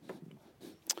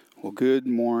Well, good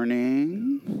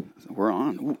morning. We're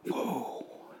on. Ooh, whoa,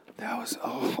 that was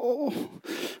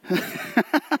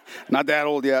not that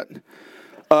old yet.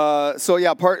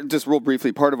 Just real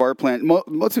briefly, part of our plan.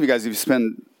 Most of you guys, if you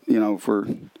spend,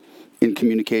 in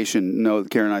communication, know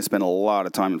that Karen and I spend a lot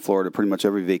of time in Florida, pretty much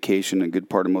every vacation, and a good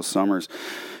part of most summers.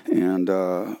 And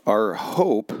our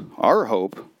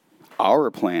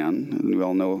plan, and we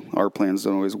all know our plans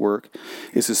don't always work,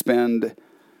 is to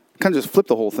kind of just flip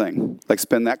the whole thing, like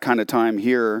spend that kind of time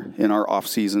here in our off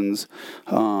seasons,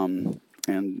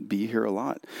 and be here a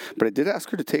lot. But I did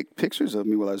ask her to take pictures of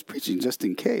me while I was preaching, just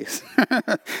in case.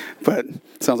 But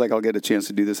it sounds like I'll get a chance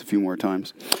to do this a few more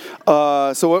times.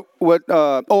 Quick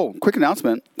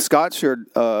announcement. Scott shared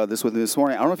this with me this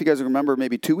morning. I don't know if you guys remember,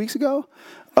 maybe 2 weeks ago,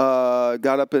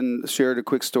 got up and shared a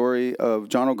quick story of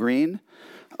John O'Green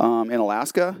in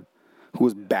Alaska, who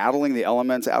was battling the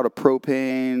elements out of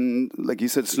propane, like you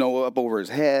said, snow up over his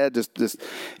head.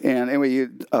 And anyway,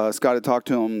 Scott had talked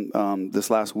to him this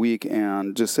last week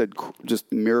and just said, just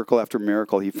miracle after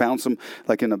miracle. He found some,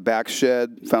 like in a back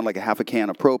shed, found like a half a can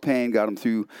of propane, got him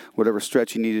through whatever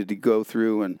stretch he needed to go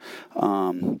through. And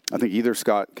I think either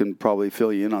Scott can probably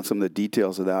fill you in on some of the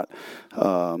details of that.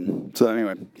 So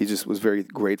anyway, he just was very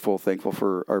grateful, thankful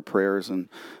for our prayers, and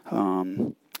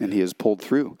he has pulled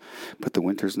through. But the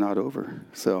winter's not over,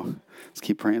 so let's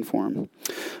keep praying for him.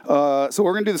 So what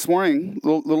we're going to do this morning, a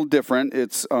little different.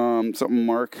 It's something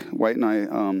Mark White and I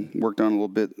worked on a little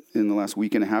bit in the last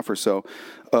week and a half or so.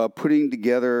 Putting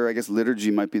together, I guess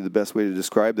liturgy might be the best way to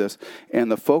describe this.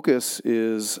 And the focus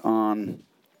is on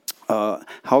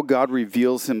how God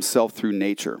reveals himself through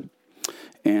nature.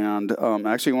 And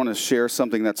I actually want to share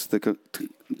something that's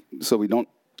so we don't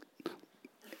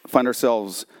find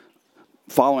ourselves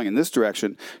following in this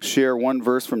direction, share one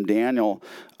verse from Daniel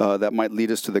that might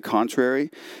lead us to the contrary.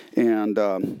 And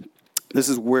this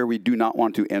is where we do not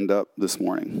want to end up this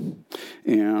morning.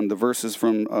 And the verse is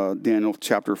from Daniel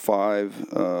chapter 5,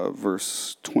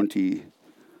 verse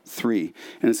 23.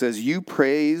 And it says, "You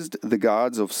praised the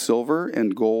gods of silver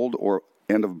and gold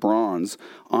and of bronze,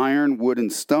 iron, wood,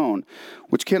 and stone,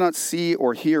 which cannot see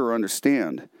or hear or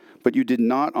understand. But you did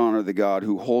not honor the God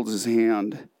who holds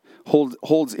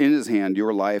in his hand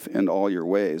your life and all your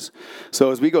ways."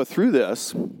 So as we go through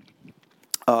this,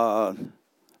 the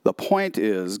point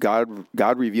is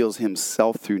God reveals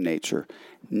himself through nature.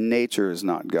 Nature is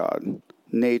not God.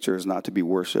 Nature is not to be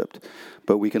worshipped.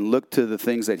 But we can look to the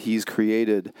things that he's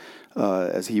created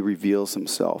as he reveals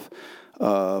himself.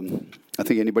 I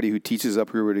think anybody who teaches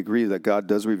up here would agree that God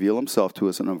does reveal himself to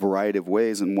us in a variety of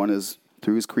ways, and one is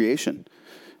through his creation,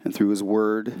 and through his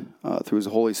word, through his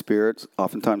Holy Spirit,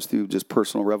 oftentimes through just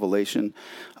personal revelation,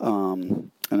 and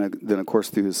then, of course,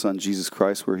 through his Son, Jesus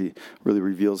Christ, where he really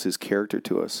reveals his character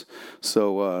to us.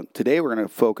 So today we're going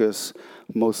to focus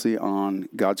mostly on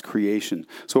God's creation.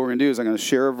 So what we're going to do is I'm going to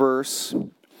share a verse,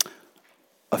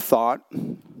 a thought,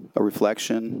 a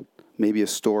reflection, maybe a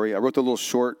story. I wrote a little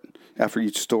short after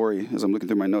each story, as I'm looking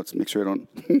through my notes, make sure I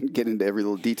don't get into every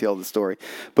little detail of the story,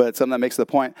 but something that makes the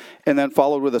point, and then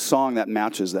followed with a song that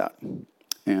matches that.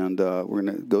 And we're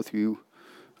going to go through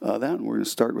that, and we're going to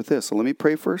start with this. So let me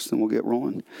pray first, and we'll get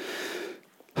rolling.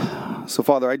 So,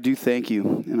 Father, I do thank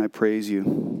you, and I praise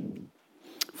you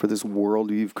for this world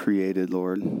you've created,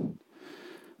 Lord.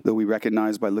 Though we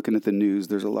recognize by looking at the news,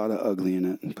 there's a lot of ugly in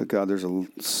it, but God, there's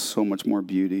so much more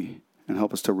beauty, and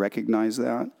help us to recognize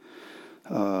that.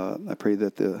 I pray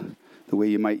that the way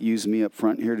you might use me up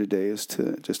front here today is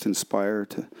to just inspire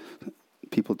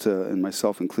people and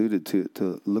myself included,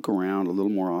 to look around a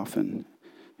little more often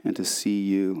and to see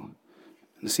you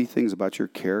and to see things about your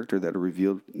character that are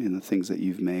revealed in the things that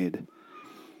you've made.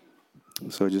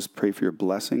 So I just pray for your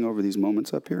blessing over these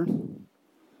moments up here.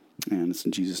 And it's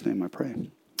in Jesus' name I pray.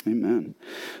 Amen.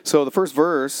 So the first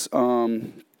verse,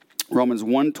 Romans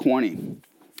 1:20.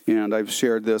 And I've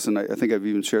shared this, and I think I've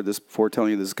even shared this before,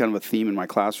 telling you this is kind of a theme in my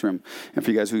classroom. And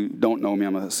for you guys who don't know me,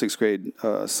 I'm a 6th grade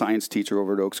science teacher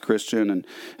over at Oaks Christian, and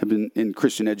have been in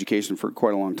Christian education for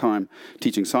quite a long time,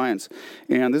 teaching science.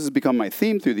 And this has become my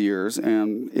theme through the years,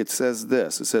 and it says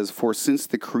this. It says, "For since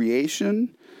the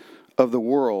creation of the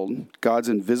world, God's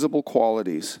invisible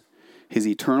qualities, his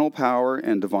eternal power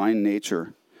and divine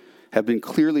nature, have been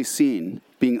clearly seen,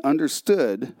 being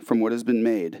understood from what has been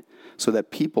made, so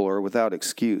that people are without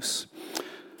excuse."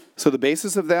 So the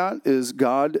basis of that is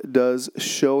God does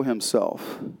show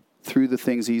himself through the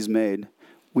things he's made.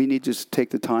 We need to just take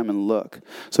the time and look.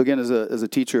 So again, as a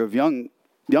teacher of young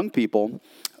people,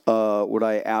 what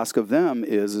I ask of them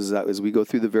is that as we go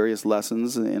through the various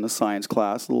lessons in a science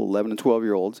class, little 11 and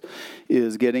 12-year-olds,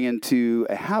 is getting into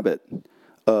a habit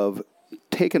of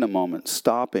taking a moment,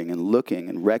 stopping and looking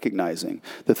and recognizing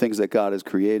the things that God has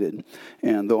created.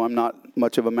 And though I'm not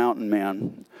much of a mountain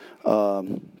man,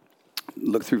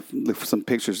 look for some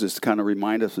pictures just to kind of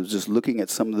remind us of just looking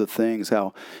at some of the things,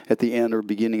 how at the end or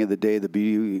beginning of the day, the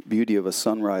beauty of a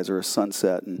sunrise or a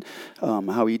sunset, and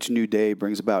how each new day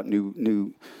brings about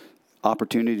new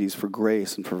opportunities for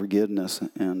grace and for forgiveness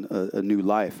and a new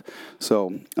life.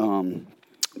 So I'm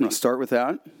going to start with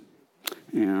that,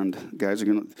 and guys are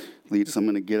going to lead us. I'm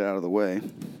going to get out of the way.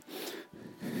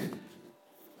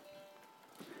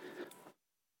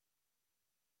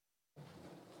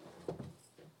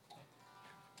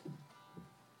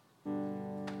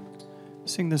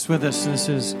 Sing this with us. This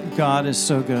is God is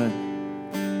so good.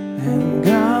 And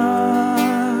God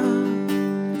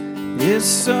is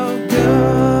so good.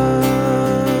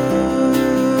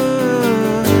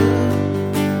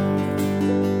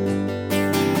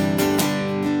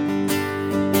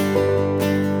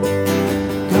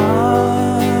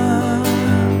 God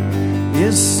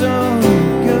is so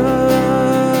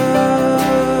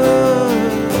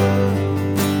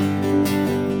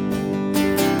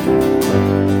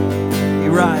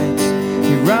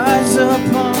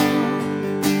upon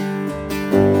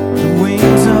the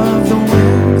wings of the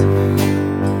wind.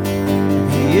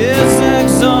 He is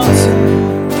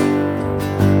exalted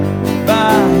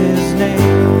by his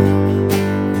name.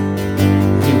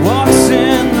 He walks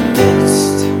in the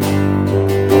midst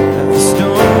of the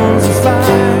storms of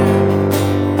fire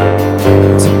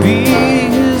to be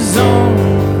his own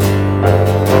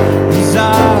is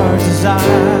our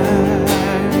desire.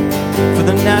 For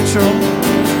the natural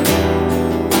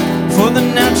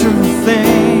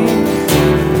thing,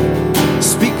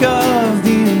 speak of the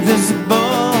invisible.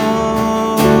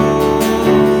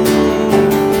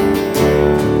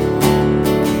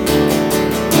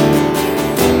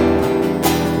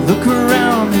 Look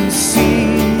around and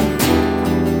see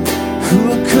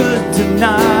who could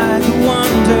deny the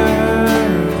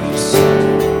wonders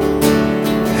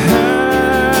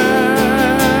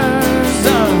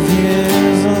of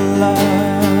his love.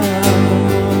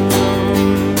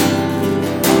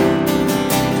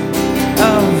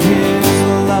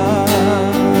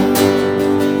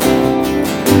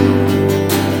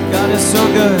 So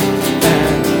good,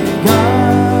 and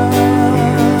God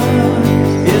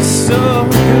is so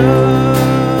good.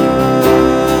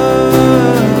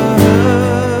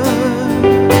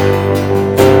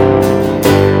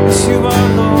 Yes, you are,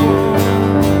 Lord,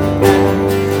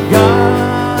 and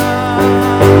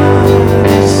God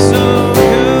is so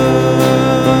good.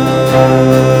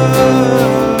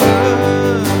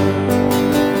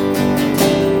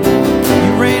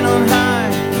 You reign on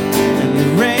high, and you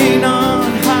reign on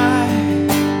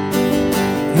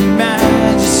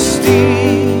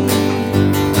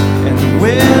and the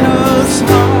widow's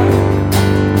heart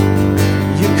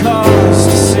you cause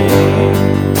to sing.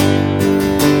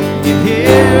 You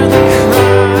hear the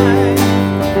cry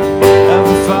of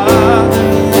the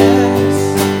fatherless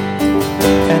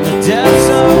and the depths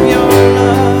of your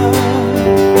love.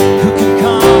 Who can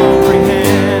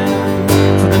comprehend?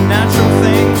 For the natural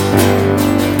things,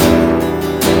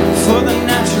 for the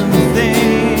natural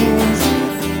things,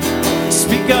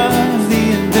 speak of the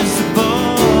invisible.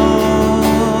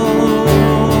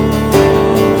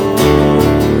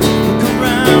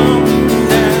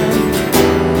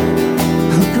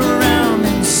 Look around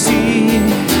and see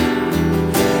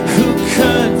who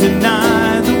could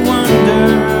deny the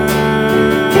wonders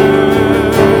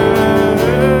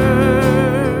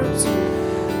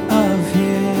of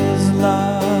his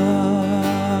love,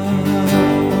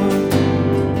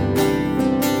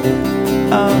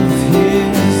 of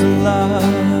his love.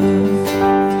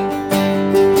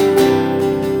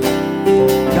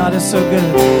 God is so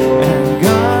good, and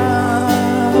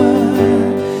God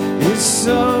is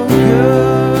so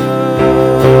good.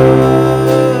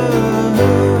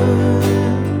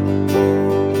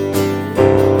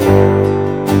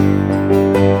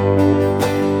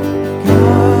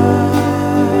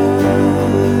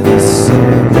 God is so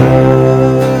good.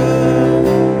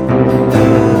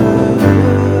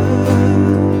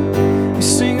 We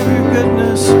sing of your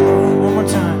goodness, Lord, one more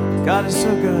time. God is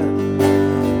so good.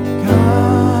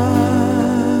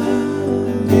 God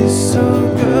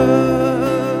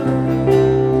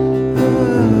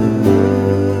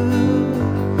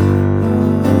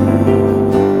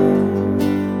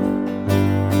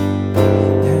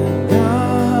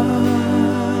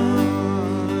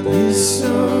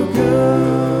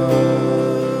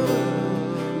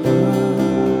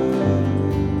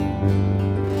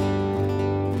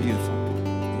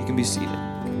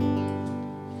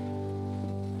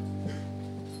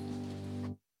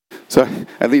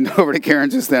leaned over to Karen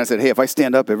just then. I said, hey, if I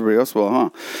stand up, everybody else will,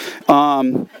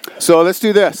 huh? So let's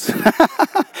do this.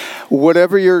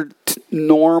 Whatever your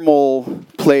normal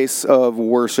place of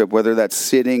worship, whether that's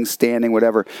sitting, standing,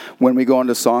 whatever, when we go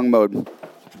into song mode,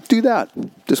 do that.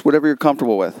 Just whatever you're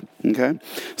comfortable with, okay?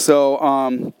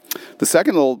 So the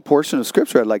second little portion of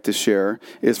Scripture I'd like to share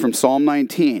is from Psalm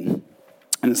 19.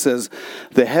 And it says,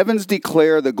 the heavens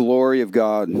declare the glory of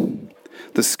God.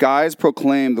 The skies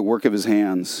proclaim the work of his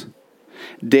hands.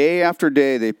 Day after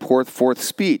day they pour forth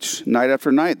speech. Night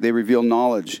after night they reveal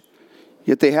knowledge.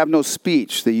 Yet they have no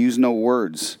speech. They use no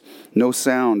words. No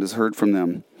sound is heard from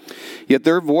them. Yet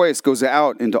their voice goes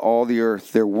out into all the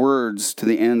earth, their words to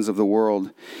the ends of the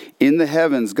world. In the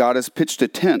heavens God has pitched a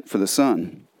tent for the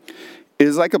sun. It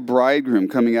is like a bridegroom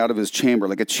coming out of his chamber,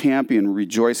 like a champion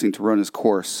rejoicing to run his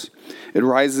course. It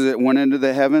rises at one end of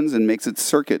the heavens and makes its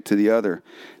circuit to the other.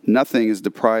 Nothing is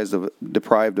deprived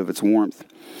of its warmth.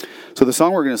 So the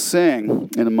song we're going to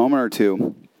sing in a moment or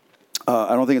two,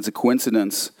 I don't think it's a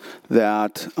coincidence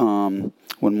that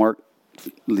when Mark,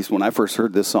 at least when I first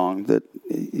heard this song that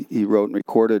he wrote and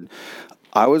recorded,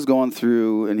 I was going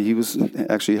through, and he was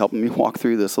actually helping me walk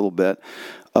through this a little bit,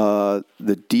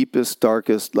 the deepest,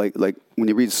 darkest, like when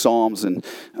you read Psalms and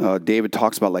David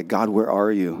talks about, like, God, where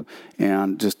are you?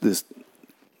 And just this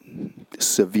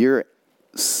severe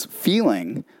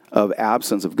feeling of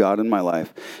absence of God in my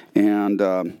life. And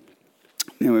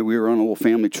anyway, we were on a little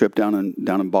family trip down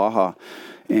in Baja,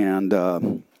 and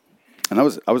I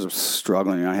was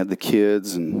struggling. I had the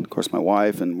kids, and of course my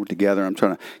wife, and we're together. I'm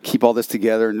trying to keep all this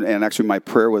together, and actually my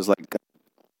prayer was like,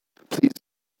 please.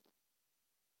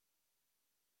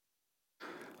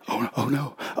 Oh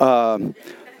no.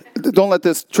 Don't let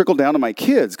this trickle down to my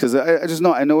kids, because I just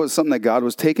know it's something that God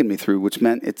was taking me through, which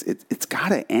meant it's got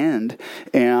to end.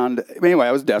 And anyway,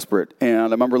 I was desperate, and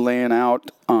I remember laying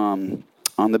out on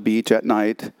the beach at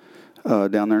night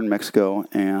down there in Mexico,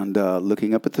 and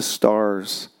looking up at the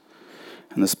stars,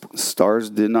 and the stars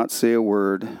did not say a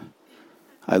word.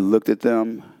 I looked at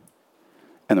them,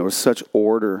 and there was such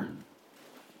order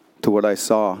to what I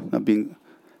saw. Now, being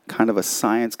kind of a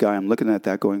science guy, I'm looking at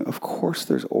that going, of course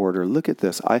there's order. Look at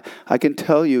this. I can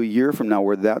tell you a year from now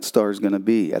where that star is going to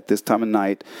be at this time of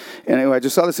night. And anyway, I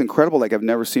just saw this incredible, like I've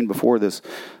never seen before, this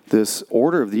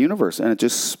order of the universe. And it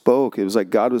just spoke. It was like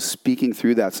God was speaking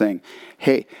through that, saying,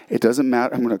 hey, it doesn't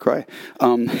matter. I'm going to cry.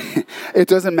 It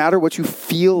doesn't matter what you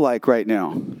feel like right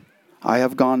now. I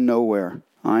have gone nowhere.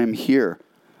 I am here.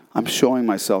 I'm showing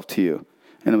myself to you.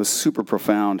 And it was super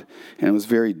profound, and it was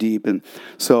very deep. And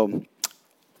so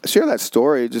I share that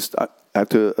story. Just I have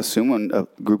to assume when a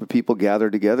group of people gather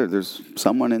together, there's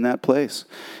someone in that place.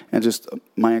 And just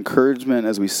my encouragement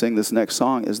as we sing this next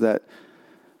song is that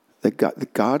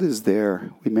God is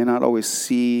there. We may not always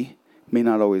see, may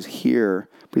not always hear,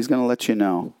 but he's going to let you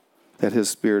know that his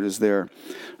Spirit is there.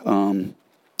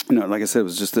 Like I said, it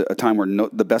was just a time where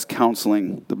the best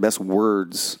counseling, the best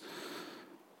words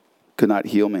could not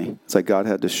heal me. It's like God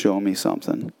had to show me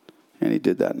something, and he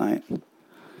did that night.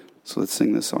 So let's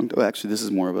sing this song. Oh, actually, this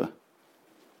is more of a,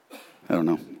 I don't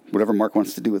know, whatever Mark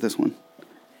wants to do with this one.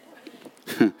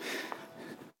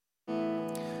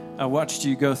 I watched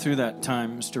you go through that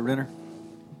time, Mr. Ritter.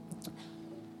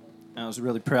 I was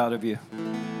really proud of you.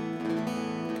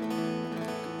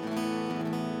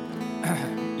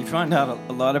 You find out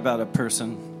a lot about a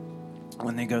person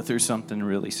when they go through something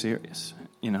really serious,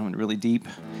 and really deep.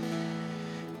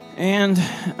 And,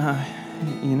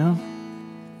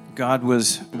 God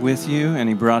was with you, and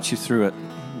he brought you through it.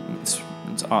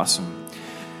 It's awesome.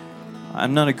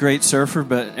 I'm not a great surfer,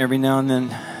 but every now and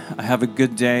then I have a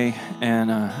good day,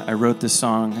 and I wrote this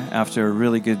song after a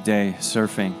really good day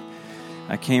surfing.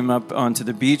 I came up onto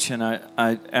the beach, and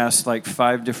I asked like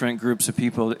 5 different groups of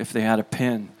people if they had a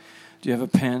pen. Do you have a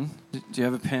pen? Do you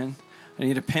have a pen? I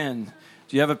need a pen.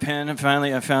 Do you have a pen? And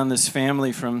finally I found this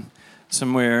family from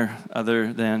somewhere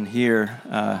other than here,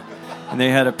 and they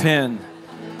had a pen.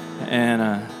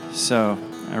 And so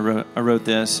I wrote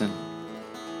this, and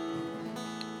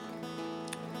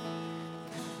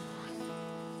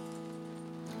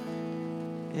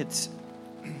it's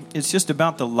just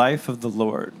about the life of the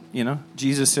Lord.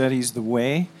 Jesus said he's the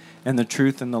way and the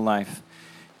truth and the life.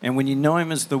 And when you know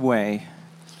him as the way,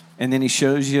 and then he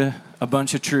shows you a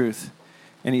bunch of truth,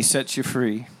 and he sets you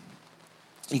free,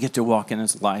 you get to walk in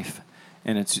his life,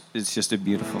 and it's just a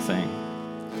beautiful thing.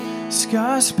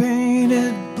 Skies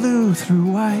painted blue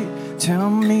through white, tell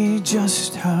me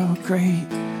just how great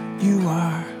you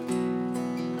are.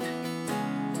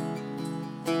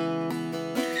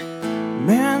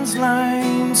 Man's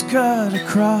lines cut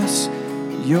across,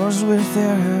 yours with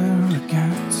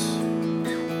arrogance.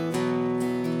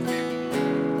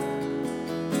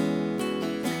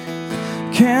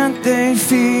 Can't they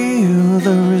feel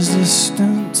the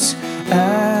resistance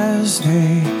as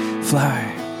they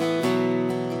fly?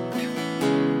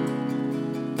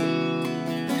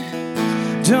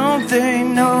 Don't they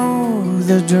know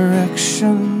the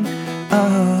direction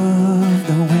of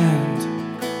the wind?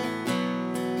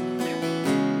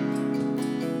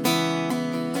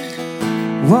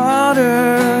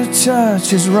 Water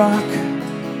touches rock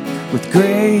with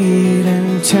great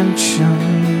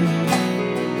intention.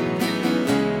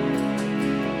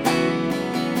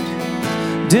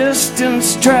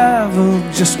 Distance traveled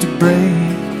just to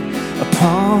break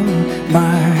upon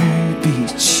my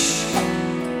beach.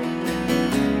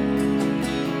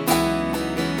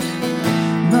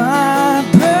 My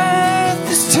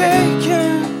breath is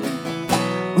taken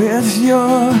with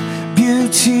your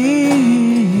beauty.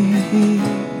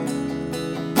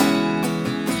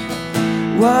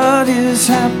 What is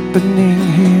happening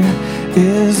here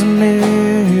is a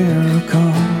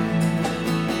miracle.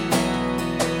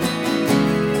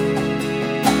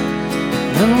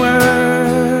 And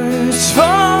words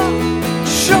fall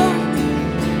short,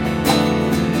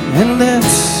 and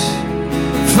lips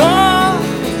fall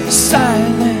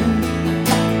silent,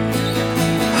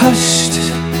 hushed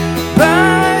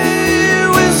by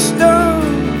wisdom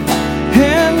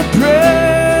and the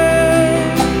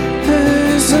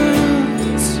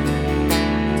presence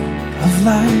of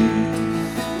life.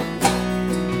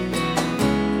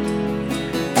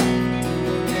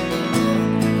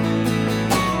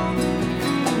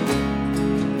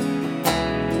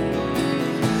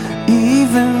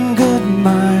 Even good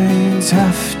minds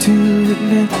have to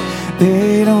admit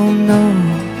they don't know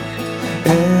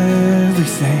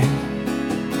everything.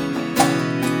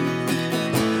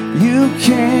 You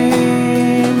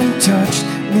came and touched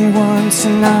me once,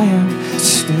 and I am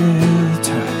still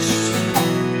touched.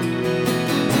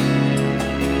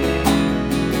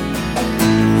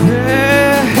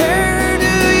 Where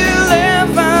do you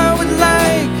live? I would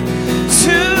like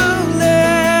to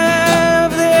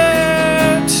live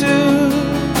there too.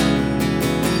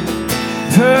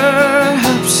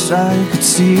 Perhaps I could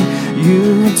see you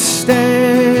and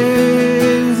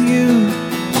stay with you.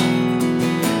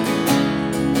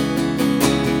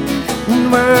 When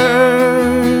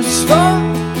words fall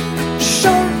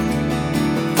short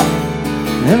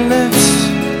and lips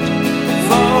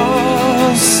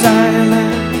fall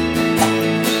silent,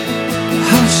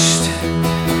 hushed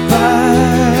by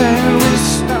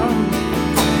wisdom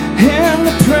in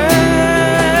the presence,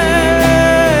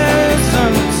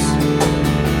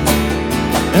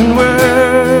 and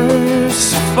words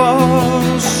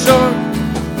fall short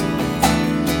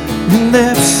and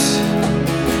lips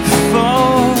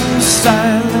fall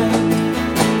silent,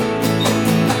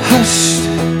 hushed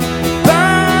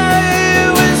by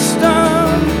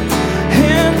wisdom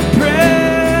in the presence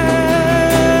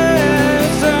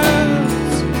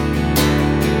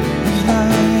of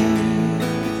life.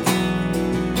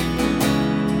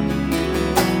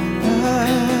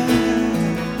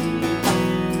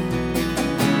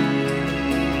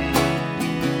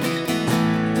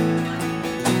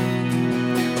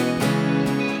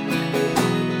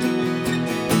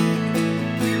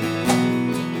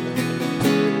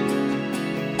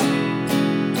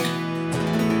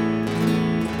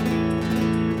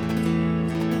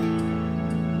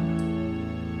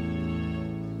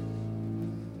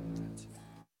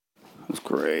 That's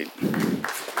great.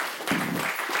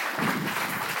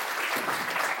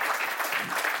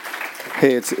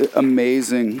 Hey, it's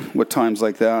amazing what times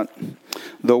like that,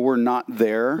 though we're not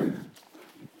there,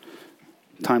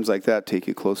 times like that take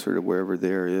you closer to wherever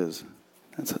there is.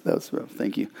 That's rough.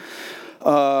 Thank you.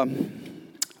 I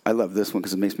love this one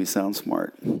because it makes me sound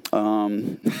smart.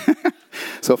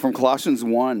 So from Colossians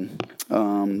 1,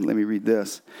 let me read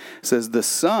this. It says, "The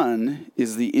Son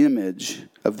is the image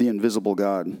of the invisible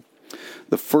God,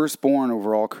 the firstborn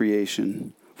over all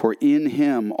creation. For in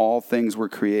him all things were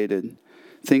created,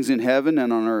 things in heaven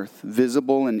and on earth,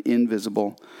 visible and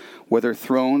invisible, whether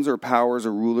thrones or powers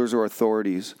or rulers or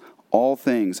authorities. All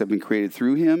things have been created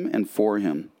through him and for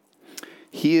him.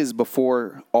 He is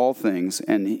before all things,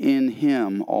 and in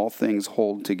him all things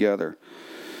hold together."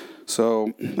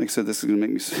 So, like I said, this is going to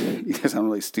make me sound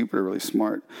really stupid or really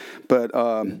smart. But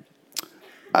I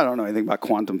don't know anything about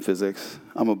quantum physics.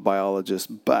 I'm a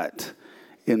biologist, but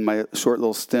in my short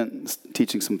little stint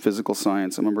teaching some physical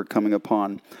science, I remember coming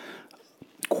upon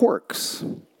quarks.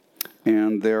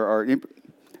 And there are, you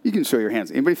can show your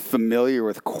hands. Anybody familiar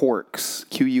with quarks?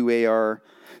 Quar.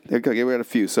 Okay, we got a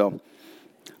few, so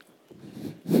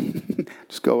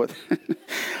just go with it.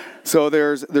 So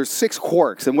there's 6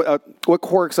 quarks, and what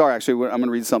quarks are, actually, I'm going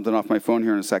to read something off my phone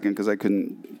here in a second because I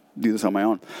couldn't do this on my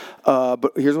own.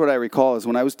 But here's what I recall is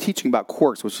when I was teaching about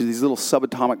quarks, which are these little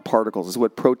subatomic particles. This is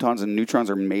what protons and neutrons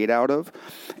are made out of.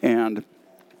 And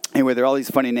anyway, there are all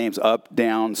these funny names: up,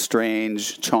 down,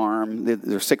 strange, charm.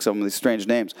 There's 6 of them, these strange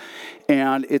names.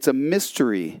 And it's a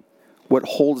mystery what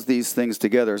holds these things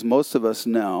together. As most of us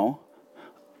know,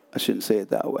 I shouldn't say it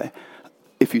that way.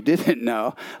 If you didn't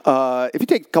know, if you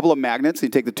take a couple of magnets, you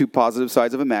take the 2 positive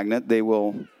sides of a magnet, they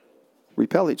will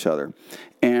repel each other.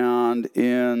 And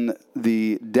in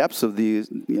the depths of these,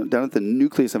 down at the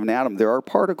nucleus of an atom, there are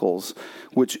particles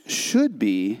which should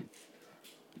be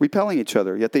repelling each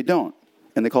other, yet they don't.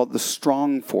 And they call it the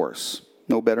strong force.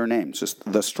 No better name, it's just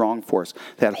the strong force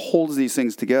that holds these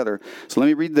things together. So let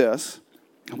me read this.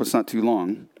 I hope it's not too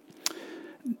long.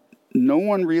 No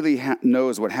one really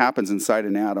knows what happens inside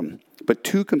an atom, but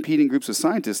 2 competing groups of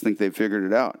scientists think they've figured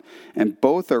it out, and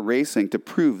both are racing to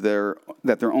prove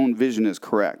that their own vision is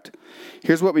correct.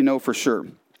 Here's what we know for sure.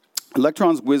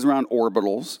 Electrons whiz around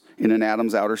orbitals in an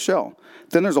atom's outer shell.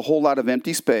 Then there's a whole lot of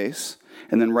empty space,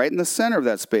 and then right in the center of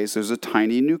that space, there's a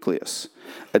tiny nucleus,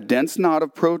 a dense knot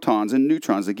of protons and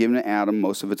neutrons that give an atom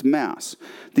most of its mass.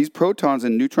 These protons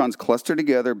and neutrons cluster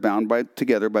together, bound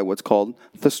together by what's called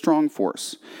the strong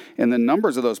force. And the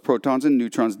numbers of those protons and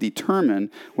neutrons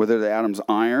determine whether the atom's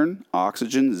iron,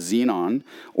 oxygen, xenon,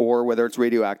 or whether it's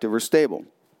radioactive or stable.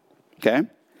 Okay?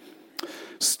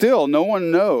 Still, no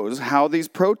one knows how these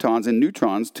protons and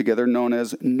neutrons, together known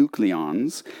as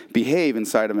nucleons, behave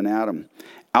inside of an atom.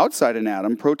 Outside an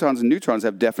atom, protons and neutrons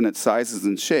have definite sizes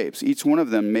and shapes. Each one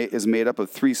of them is made up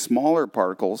of 3 smaller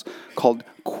particles called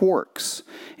quarks.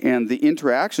 And the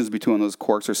interactions between those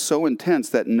quarks are so intense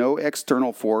that no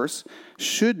external force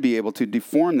should be able to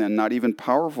deform them, not even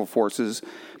powerful forces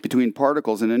between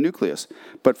particles in a nucleus.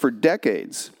 But for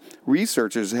decades,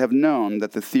 researchers have known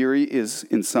that the theory is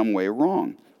in some way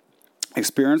wrong.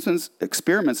 Experiments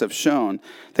have shown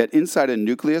that inside a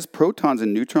nucleus, protons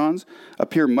and neutrons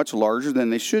appear much larger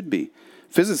than they should be.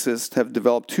 Physicists have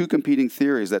developed 2 competing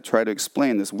theories that try to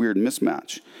explain this weird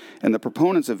mismatch, and the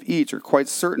proponents of each are quite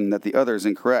certain that the other is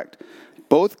incorrect.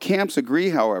 Both camps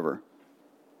agree, however,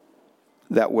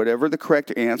 that whatever the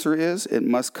correct answer is, it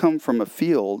must come from a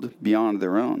field beyond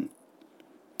their own.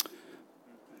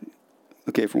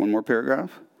 Okay, for one more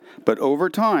paragraph. But over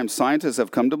time, scientists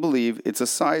have come to believe it's a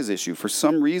size issue. For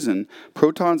some reason,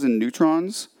 protons and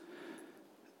neutrons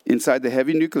inside the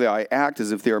heavy nuclei act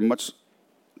as if they are much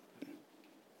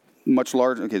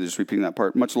larger. Okay, just repeating that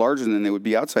part. Much larger than they would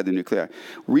be outside the nuclei.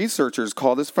 Researchers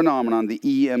call this phenomenon the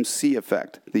EMC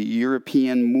effect, the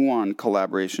European muon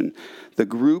collaboration, the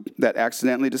group that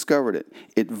accidentally discovered it.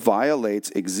 It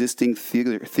violates existing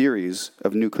theories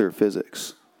of nuclear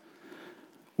physics.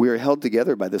 We are held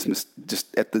together by this,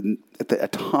 just at the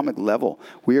atomic level.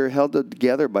 We are held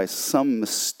together by some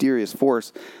mysterious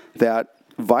force that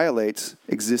violates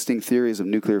existing theories of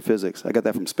nuclear physics. I got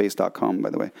that from space.com, by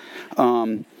the way.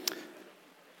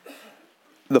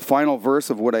 The final verse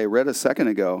of what I read a second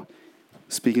ago,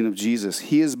 speaking of Jesus,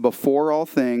 He is before all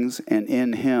things, and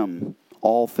in Him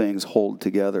all things hold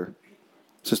together.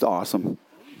 It's just awesome.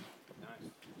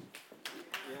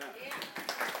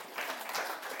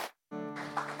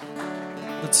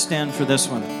 Let's stand for this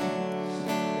one.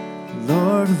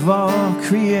 Lord of all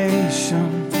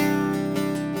creation,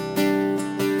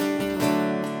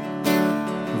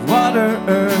 water,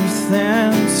 earth,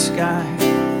 and sky.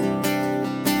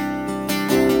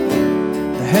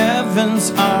 The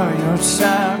heavens are your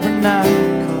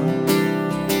tabernacle.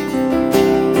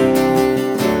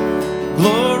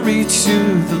 Glory to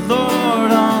the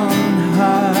Lord on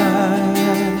high.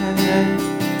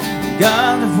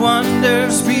 God of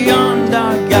wonders beyond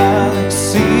our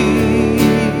galaxy,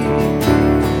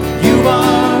 you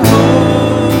are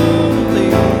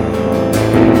holy, holy.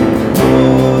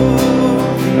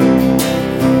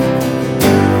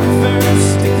 Verse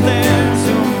declares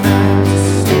your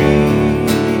majesty.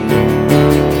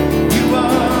 You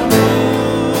are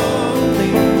holy,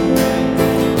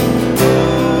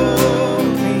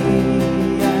 holy,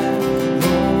 yeah.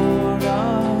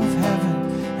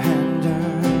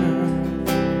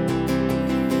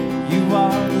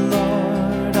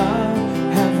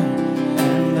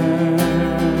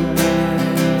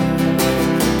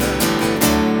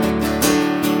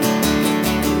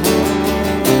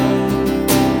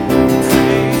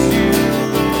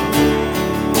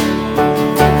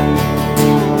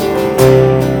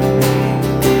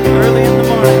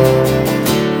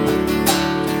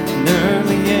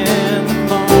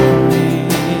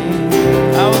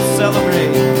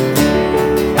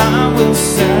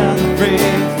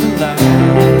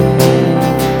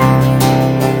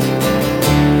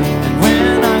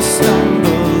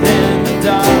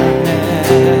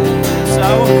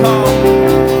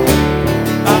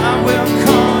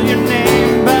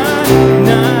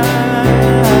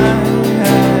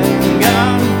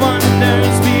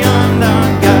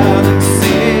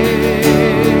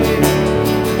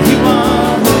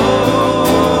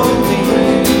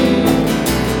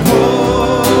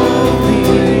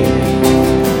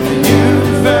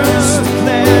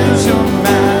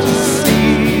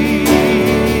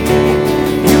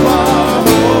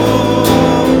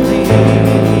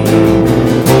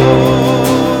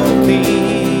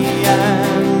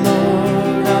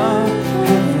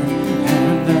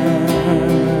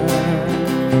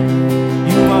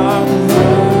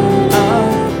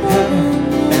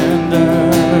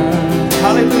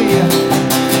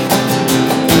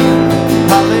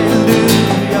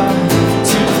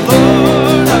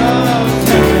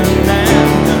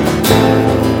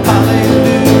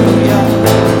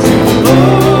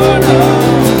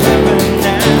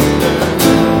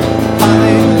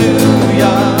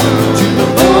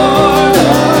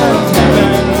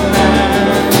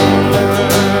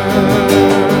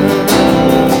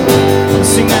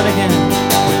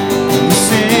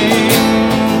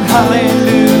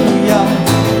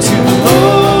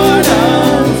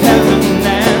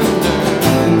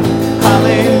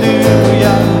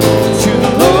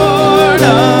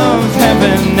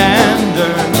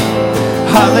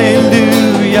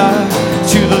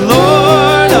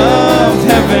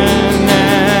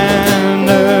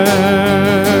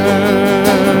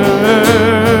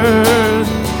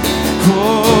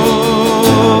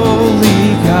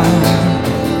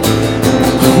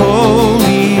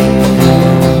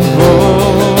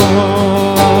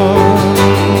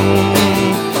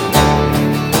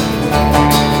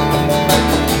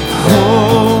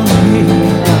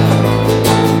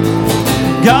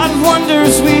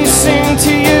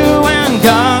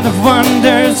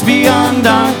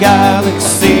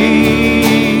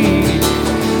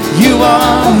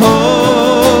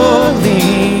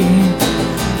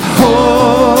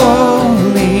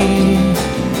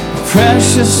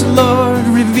 Precious Lord,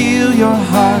 reveal your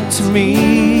heart to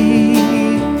me.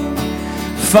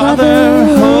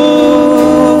 Father,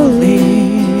 holy,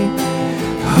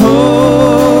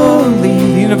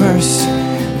 holy,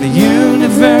 the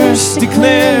universe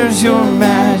declares your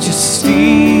majesty.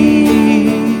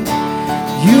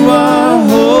 You are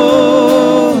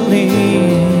holy,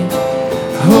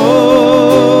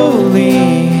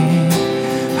 holy,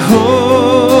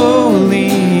 holy,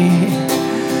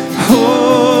 holy.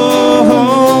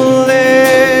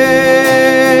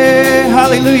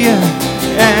 Hallelujah.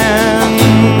 And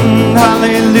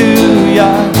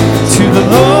hallelujah to the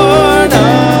Lord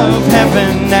of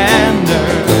heaven and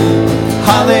earth.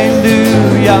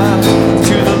 Hallelujah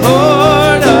to the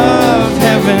Lord of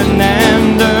heaven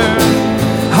and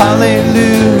earth.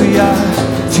 Hallelujah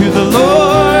to the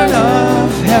Lord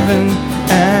of heaven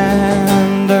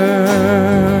and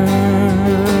earth.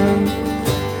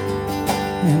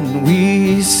 And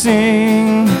we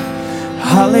sing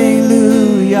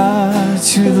hallelujah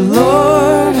to the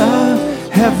Lord of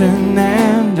heaven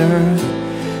and earth.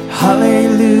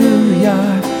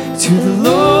 Hallelujah to the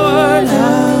Lord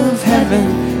of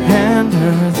heaven and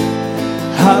earth.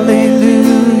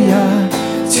 Hallelujah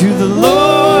to the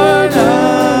Lord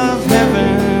of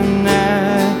heaven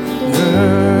and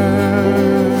earth.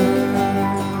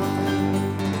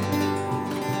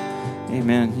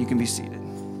 Amen. You can be seated.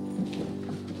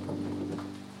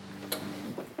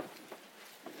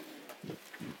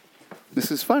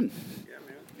 This is fun.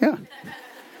 Yeah.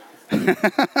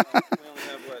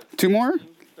 Two more?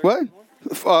 What?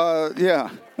 Yeah.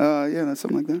 Yeah, that's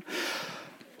something like that.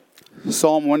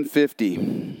 Psalm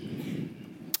 150.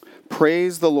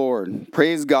 Praise the Lord.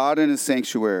 Praise God in his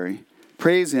sanctuary.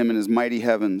 Praise him in his mighty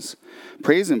heavens.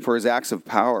 Praise him for his acts of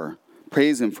power.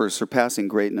 Praise him for his surpassing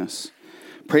greatness.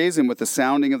 Praise him with the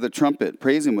sounding of the trumpet.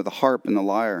 Praise him with the harp and the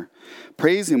lyre.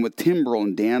 Praise him with timbrel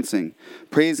and dancing.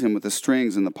 Praise him with the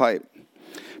strings and the pipe.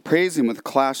 Praise him with the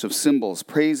clash of cymbals.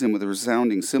 Praise him with the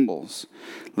resounding cymbals.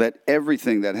 Let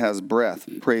everything that has breath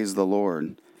praise the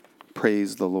Lord.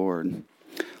 Praise the Lord.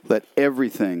 Let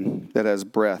everything that has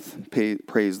breath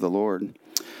praise the Lord.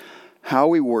 How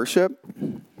we worship,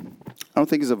 I don't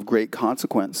think is of great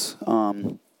consequence.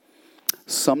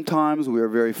 Sometimes we are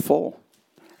very full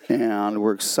and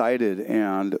we're excited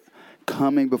and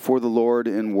coming before the Lord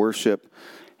in worship,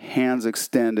 hands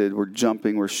extended, we're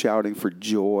jumping, we're shouting for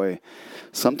joy.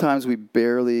 Sometimes we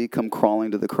barely come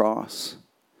crawling to the cross.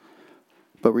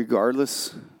 But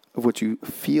regardless of what you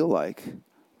feel like,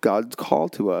 God's call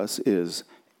to us is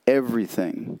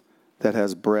everything that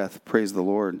has breath, praise the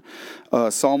Lord.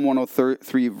 Psalm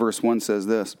 103 verse 1 says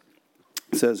this: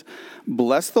 It says,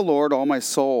 "Bless the Lord, all my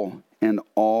soul, and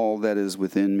all that is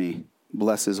within me.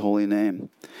 Bless his holy name."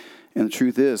 And the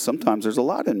truth is, sometimes there's a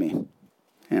lot in me.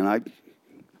 And I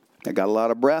got a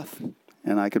lot of breath.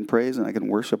 And I can praise and I can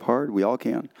worship hard. We all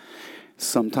can.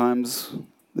 Sometimes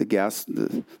the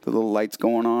little light's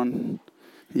going on.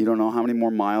 You don't know how many more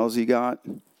miles you got.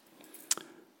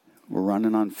 We're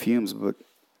running on fumes. But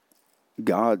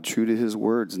God, true to his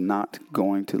word's not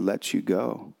going to let you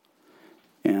go.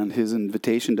 And his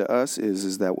invitation to us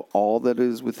is that all that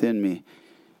is within me,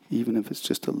 even if it's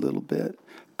just a little bit,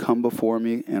 come before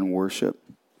me and worship.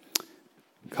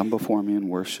 Come before me and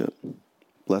worship.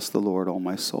 Bless the Lord, all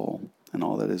my soul, and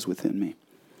all that is within me.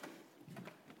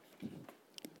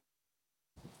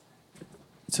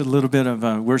 It's a little bit of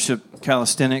a worship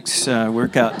calisthenics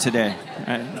workout today. All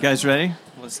right, you guys ready?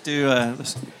 Let's do.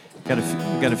 Got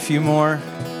a few more.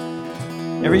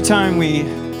 Every time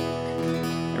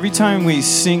we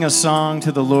sing a song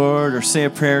to the Lord or say a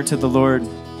prayer to the Lord,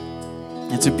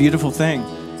 it's a beautiful thing.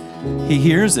 He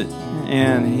hears it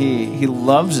and he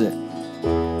loves it.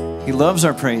 He loves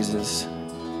our praises.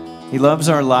 He loves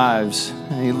our lives.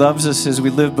 He loves us as we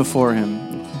live before him.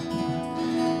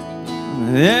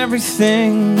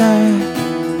 Everything that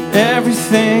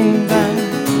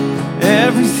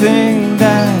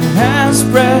has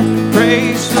breath,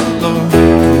 praise the Lord.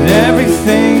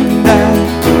 Everything that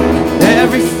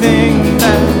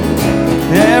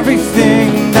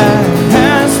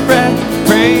has breath,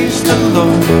 praise the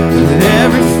Lord.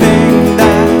 Everything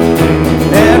that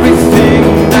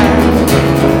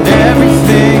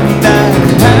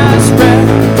has breath,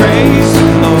 praise the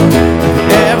Lord.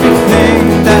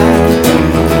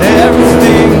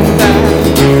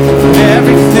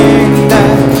 Everything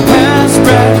that has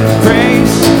breath,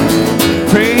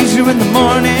 praise you in the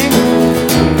morning,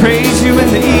 praise you in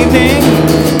the evening,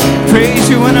 praise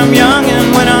you when I'm young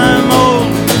and when I'm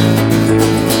old,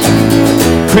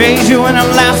 praise you when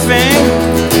I'm laughing,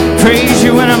 praise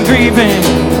you when I'm grieving,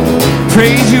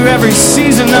 praise you every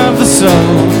season of the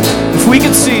soul. If we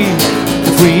could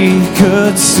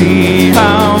see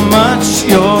how much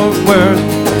you're worth,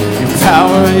 your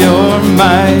power, your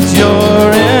might,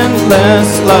 your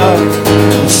endless love,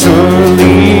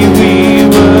 surely we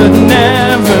would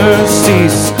never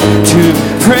cease to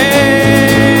pray.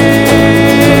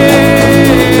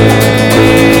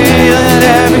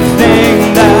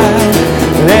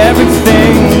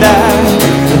 That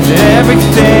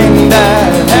everything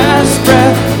that has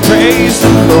breath, praise the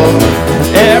Lord.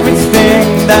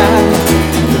 Everything that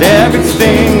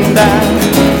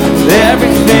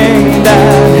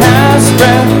has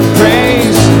breath,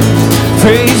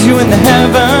 praise you in the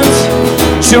heavens,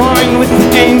 join with the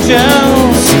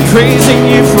angels, praising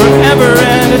you forever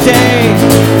and a day.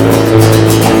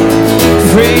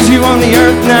 Praise you on the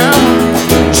earth now,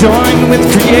 join with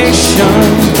creation,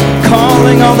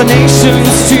 calling all the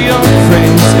nations to your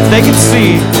praise. If they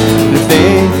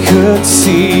could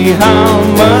see how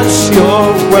much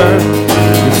you're worth,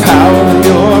 your power,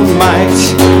 your might,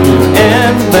 your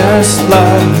endless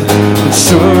love,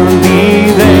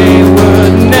 surely they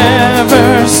would never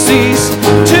cease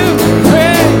to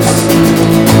praise.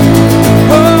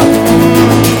 Oh,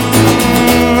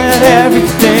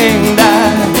 everything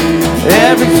that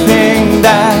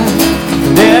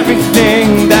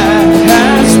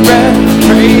has breath,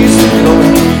 praise the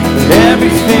Lord.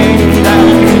 Everything that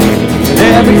has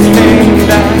breath, praise the Lord. Everything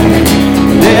that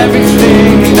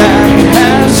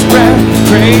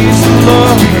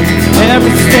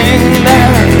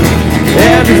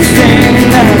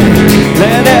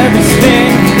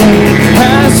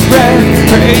has breath,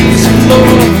 praise the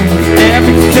Lord.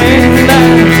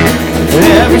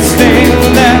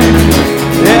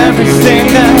 Everything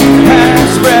that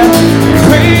has breath,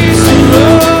 praise the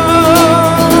Lord.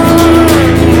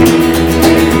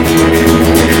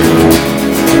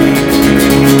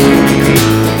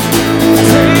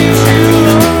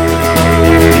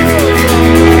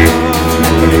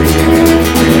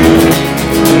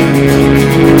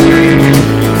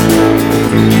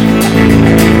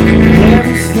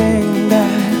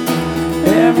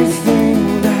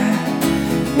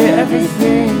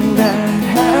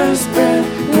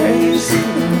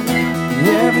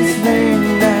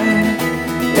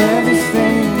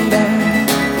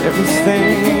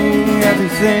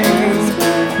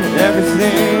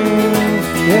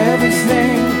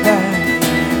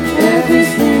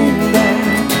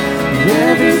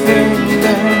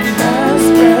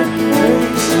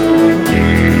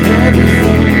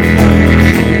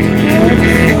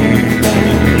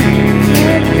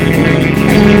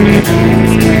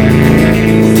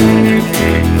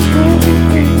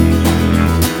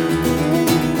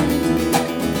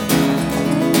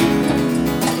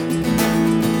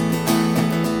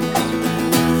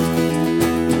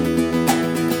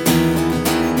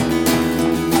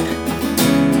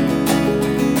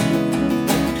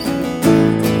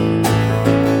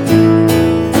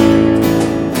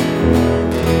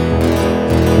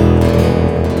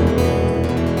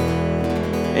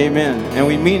 Amen. And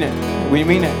we mean it. We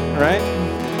mean it, right?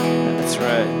 That's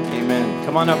right. Amen.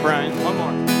 Come on up, Brian. One more.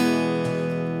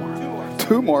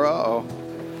 Two more. Uh-oh.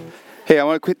 Hey, I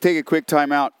want to take a quick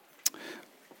time out.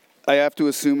 I have to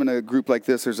assume in a group like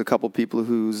this, there's a couple people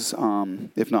who's,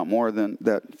 if not more, than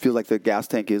that feel like the gas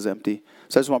tank is empty.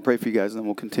 So I just want to pray for you guys, and then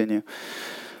we'll continue.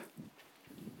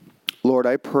 Lord,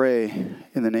 I pray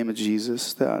in the name of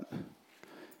Jesus that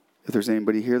if there's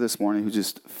anybody here this morning who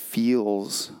just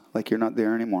feels like you're not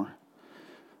there anymore,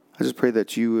 I just pray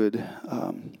that you would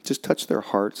just touch their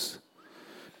hearts.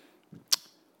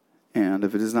 And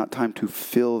if it is not time to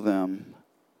fill them,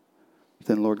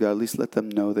 then Lord God, at least let them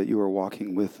know that you are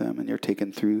walking with them and you're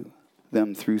taking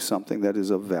them through something that is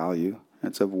of value,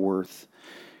 and it's of worth,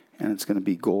 and it's going to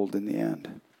be gold in the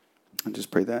end. I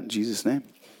just pray that in Jesus' name.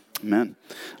 Amen.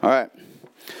 All right.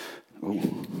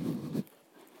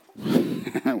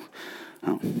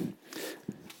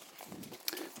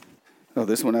 Oh,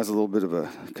 this one has a little bit of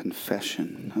a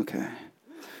confession. Okay.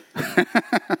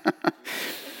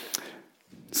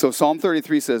 So Psalm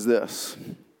 33 says this: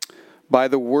 by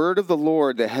the word of the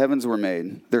Lord the heavens were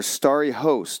made, their starry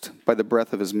host by the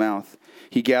breath of his mouth.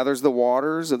 He gathers the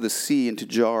waters of the sea into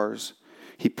jars.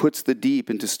 He puts the deep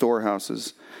into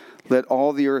storehouses. Let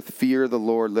all the earth fear the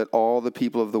Lord. Let all the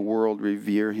people of the world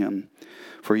revere him.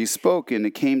 For he spoke, and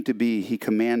it came to be. He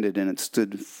commanded, and it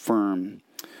stood firm.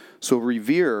 So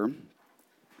revere,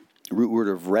 root word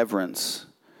of reverence,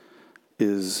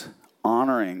 is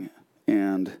honoring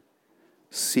and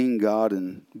seeing God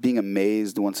and being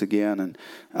amazed once again. And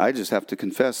I just have to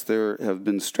confess, there have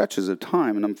been stretches of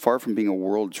time, and I'm far from being a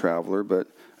world traveler, but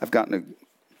I've gotten to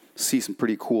see some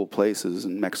pretty cool places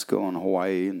in Mexico and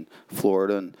Hawaii and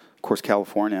Florida and, of course,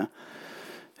 California.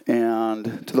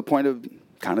 And to the point of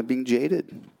kind of being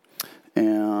jaded.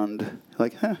 And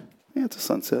like, yeah, it's a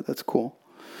sunset. That's cool.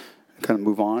 Kind of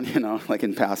move on, like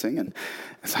in passing. And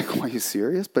it's like, oh, are you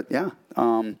serious? But yeah.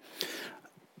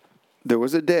 There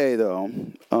was a day, though,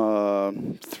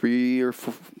 three or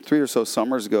so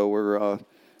summers ago, where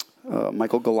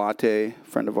Michael Galate,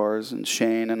 friend of ours, and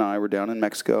Shane and I were down in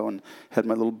Mexico and had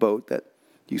my little boat that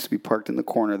used to be parked in the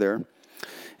corner there.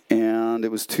 And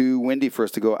it was too windy for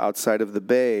us to go outside of the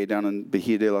bay down in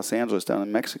Bahia de Los Angeles, down in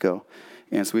Mexico.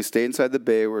 And so we stayed inside the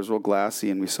bay where it was real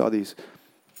glassy, and we saw these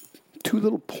two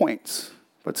little points,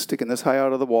 but sticking this high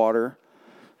out of the water,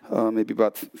 maybe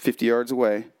about 50 yards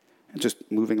away, and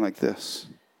just moving like this.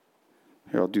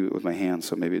 Here, I'll do it with my hands,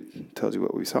 so maybe it tells you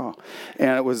what we saw.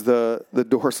 And it was the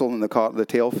dorsal and the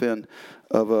tail fin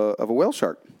of a whale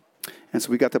shark. And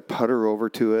so we got to putter over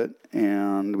to it,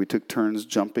 and we took turns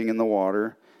jumping in the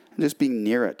water and just being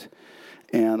near it.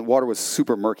 And the water was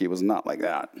super murky. It was not like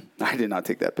that. I did not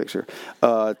take that picture.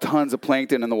 Tons of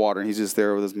plankton in the water, and he's just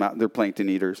there with his mouth. They're plankton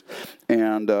eaters.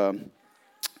 And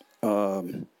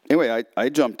anyway, I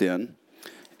jumped in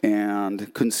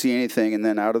and couldn't see anything. And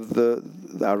then out of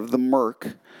the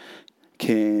murk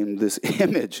came this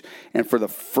image. And for the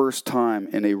first time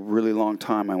in a really long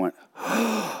time, I went,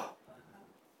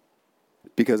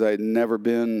 because I had never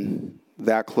been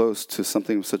that close to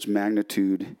something of such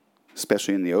magnitude,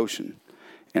 especially in the ocean.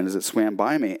 And as it swam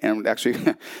by me, and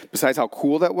actually, besides how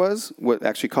cool that was, what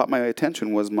actually caught my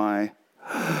attention was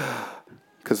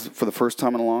because for the first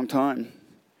time in a long time,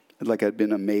 like I'd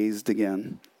been amazed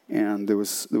again. And there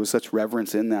was such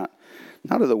reverence in that.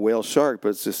 Not of the whale shark, but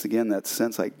it's just, again, that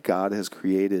sense like God has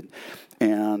created.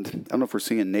 And I don't know if we're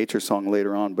singing a nature song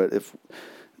later on, but if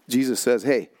Jesus says,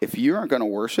 hey, if you aren't going to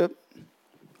worship,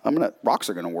 rocks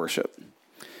are going to worship.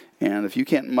 And if you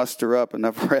can't muster up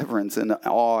enough reverence and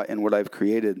awe in what I've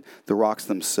created, the rocks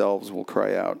themselves will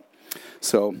cry out.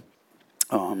 So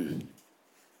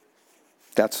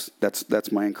that's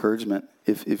my encouragement.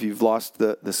 If you've lost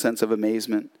the sense of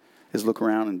amazement, is look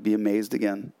around and be amazed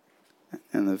again.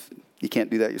 And if you can't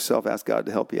do that yourself, ask God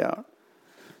to help you out.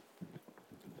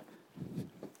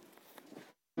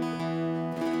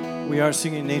 We are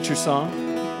singing nature song,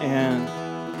 and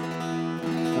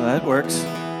that works.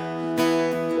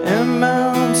 And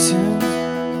mountains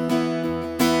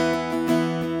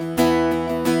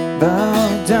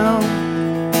bow down,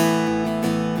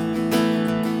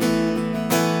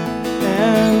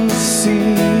 and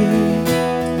sea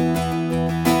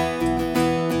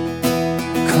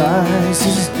cries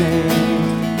his name.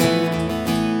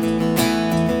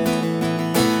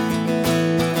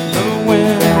 The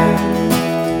wind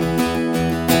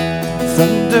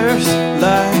thunders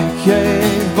like a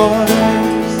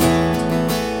voice,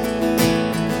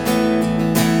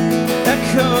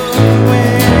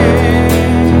 echoing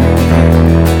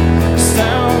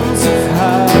sounds of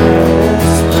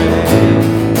highest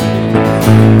praise.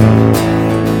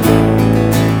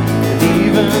 And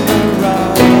even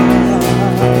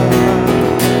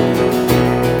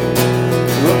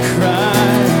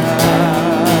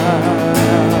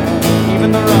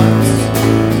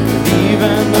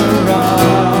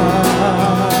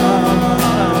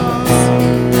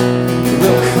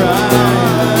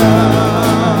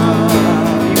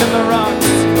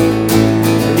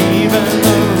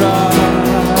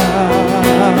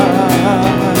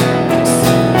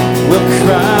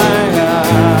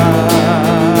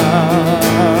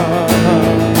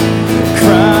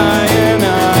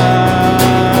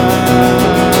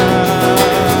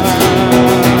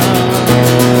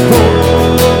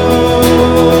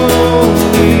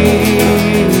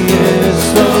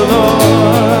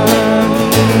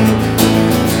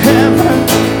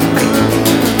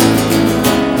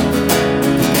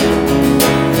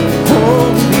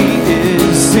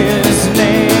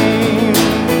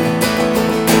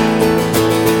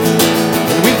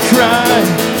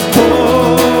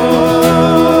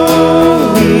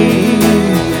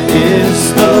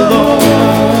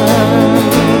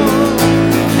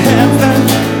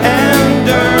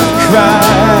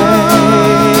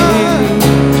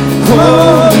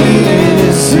Holy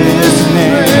is his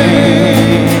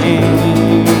name.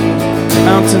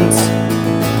 Mountains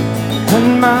and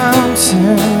mountains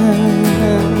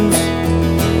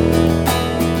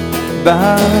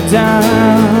bow down,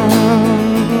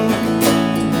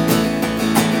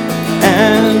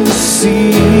 and the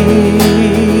sea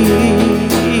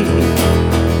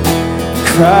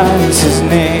cries his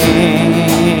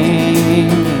name.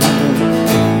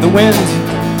 The wind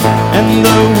and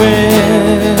the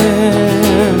wind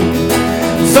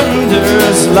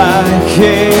thunders like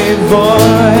a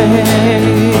voice,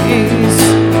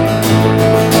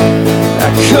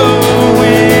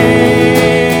 echoing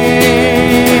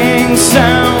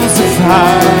sounds of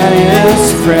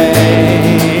highest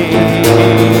praise,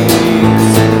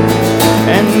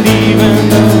 and even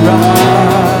the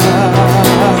rocks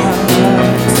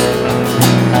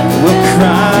will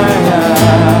cry out,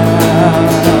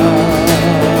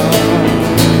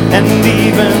 and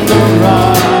even the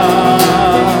rocks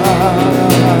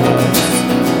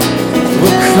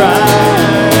will cry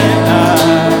out,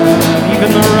 even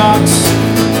the rocks,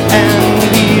 and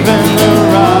even the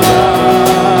rocks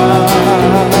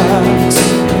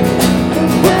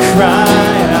will cry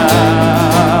out,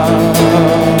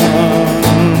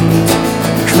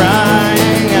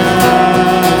 crying out,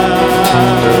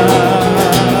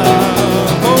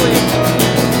 holy,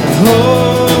 holy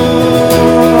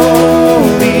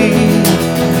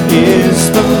is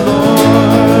the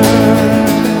Lord.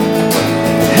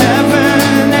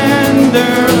 Heaven and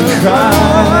earth cry,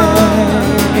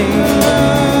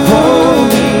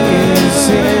 holy is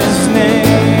his name.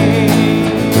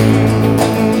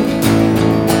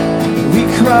 We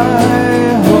cry,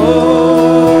 holy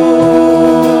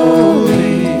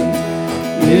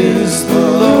is the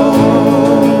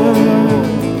Lord.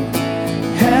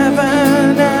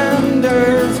 Heaven and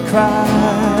earth cry,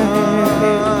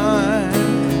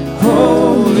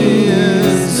 holy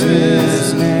is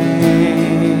his name.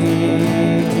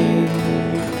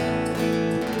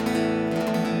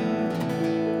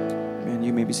 And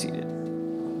you may be seated.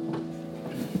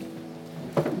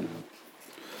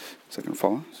 Second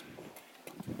follows.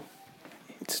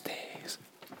 It stays.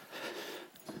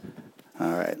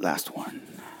 All right, last one.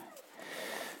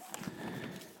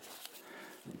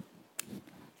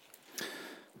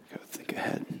 Gotta think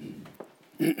ahead.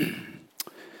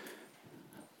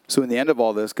 So in the end of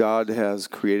all this, God has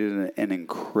created an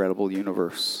incredible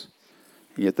universe.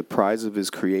 And yet the prize of his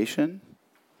creation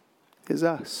is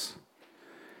us.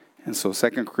 And so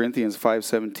 2 Corinthians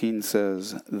 5:17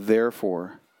 says,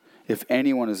 therefore, if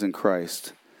anyone is in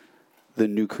Christ, the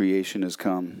new creation has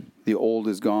come. The old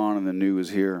is gone and the new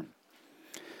is here.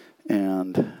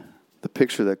 And the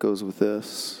picture that goes with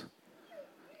this,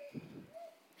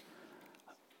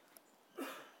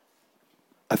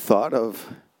 I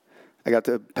got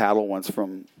to paddle once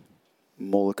from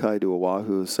Molokai to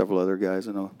Oahu. Several other guys,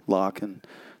 I know Locke and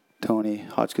Tony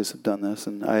Hotchkiss have done this.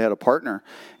 And I had a partner.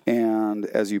 And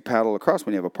as you paddle across,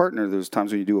 when you have a partner, there's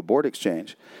times when you do a board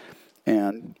exchange.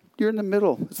 And you're in the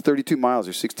middle. It's 32 miles.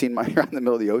 You're 16 miles. You're in the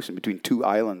middle of the ocean between two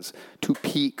islands, two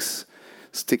peaks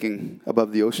sticking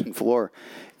above the ocean floor.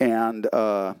 And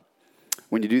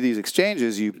when you do these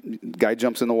exchanges, guy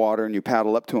jumps in the water and you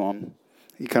paddle up to him.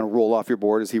 You kind of roll off your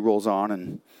board as he rolls on,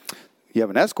 and you have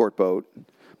an escort boat,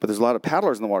 but there's a lot of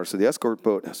paddlers in the water, so the escort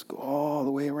boat has to go all the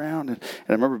way around. And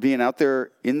I remember being out there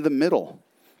in the middle.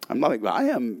 I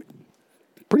am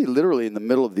pretty literally in the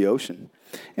middle of the ocean,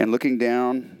 and looking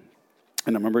down,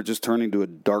 and I remember just turning to a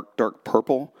dark, dark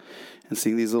purple and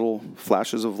seeing these little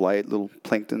flashes of light, little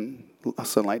plankton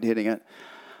sunlight hitting it.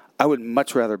 I would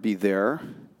much rather be there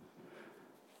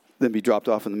than be dropped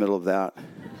off in the middle of that.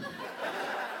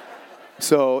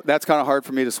 So that's kind of hard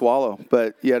for me to swallow.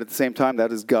 But yet at the same time,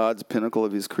 that is God's pinnacle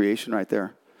of his creation right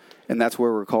there. And that's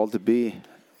where we're called to be,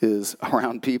 is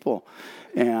around people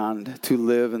and to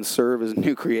live and serve as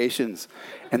new creations.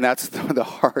 And that's the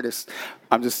hardest.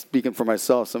 I'm just speaking for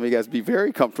myself. Some of you guys be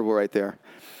very comfortable right there.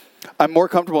 I'm more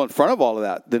comfortable in front of all of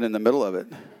that than in the middle of it.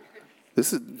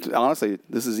 This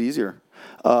is easier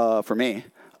for me.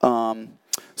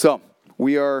 So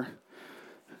we are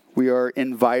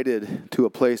invited to a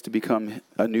place to become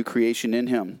a new creation in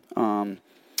him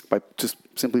by just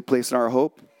simply placing our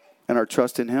hope and our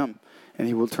trust in him, and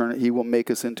he will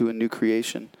make us into a new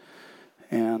creation.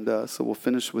 And so we'll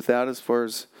finish with that as far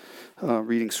as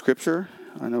reading scripture.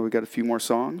 I know we got a few more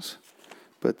songs,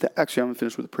 but actually I'm going to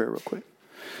finish with a prayer real quick.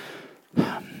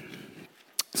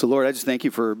 So Lord, I just thank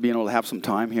you for being able to have some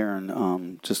time here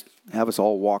and just have us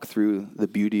all walk through the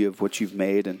beauty of what you've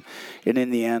made. And in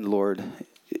the end, Lord,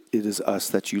 it is us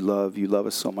that you love. You love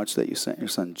us so much that you sent your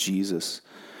son Jesus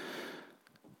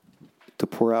to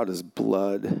pour pour out his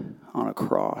blood on a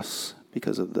cross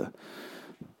because of the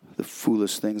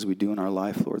foolish things we do in our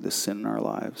life, Lord, the sin in our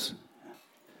lives.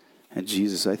 And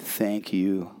Jesus, I thank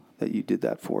you that you did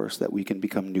that for us, that we can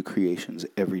become new creations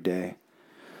every day.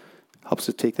 Help us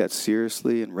to take that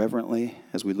seriously and reverently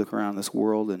as we look around this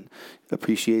world and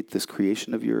appreciate this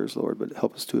creation of yours, Lord, but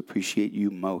help us to appreciate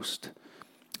you most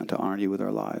and to honor you with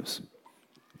our lives.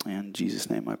 In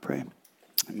Jesus' name I pray.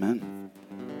 Amen.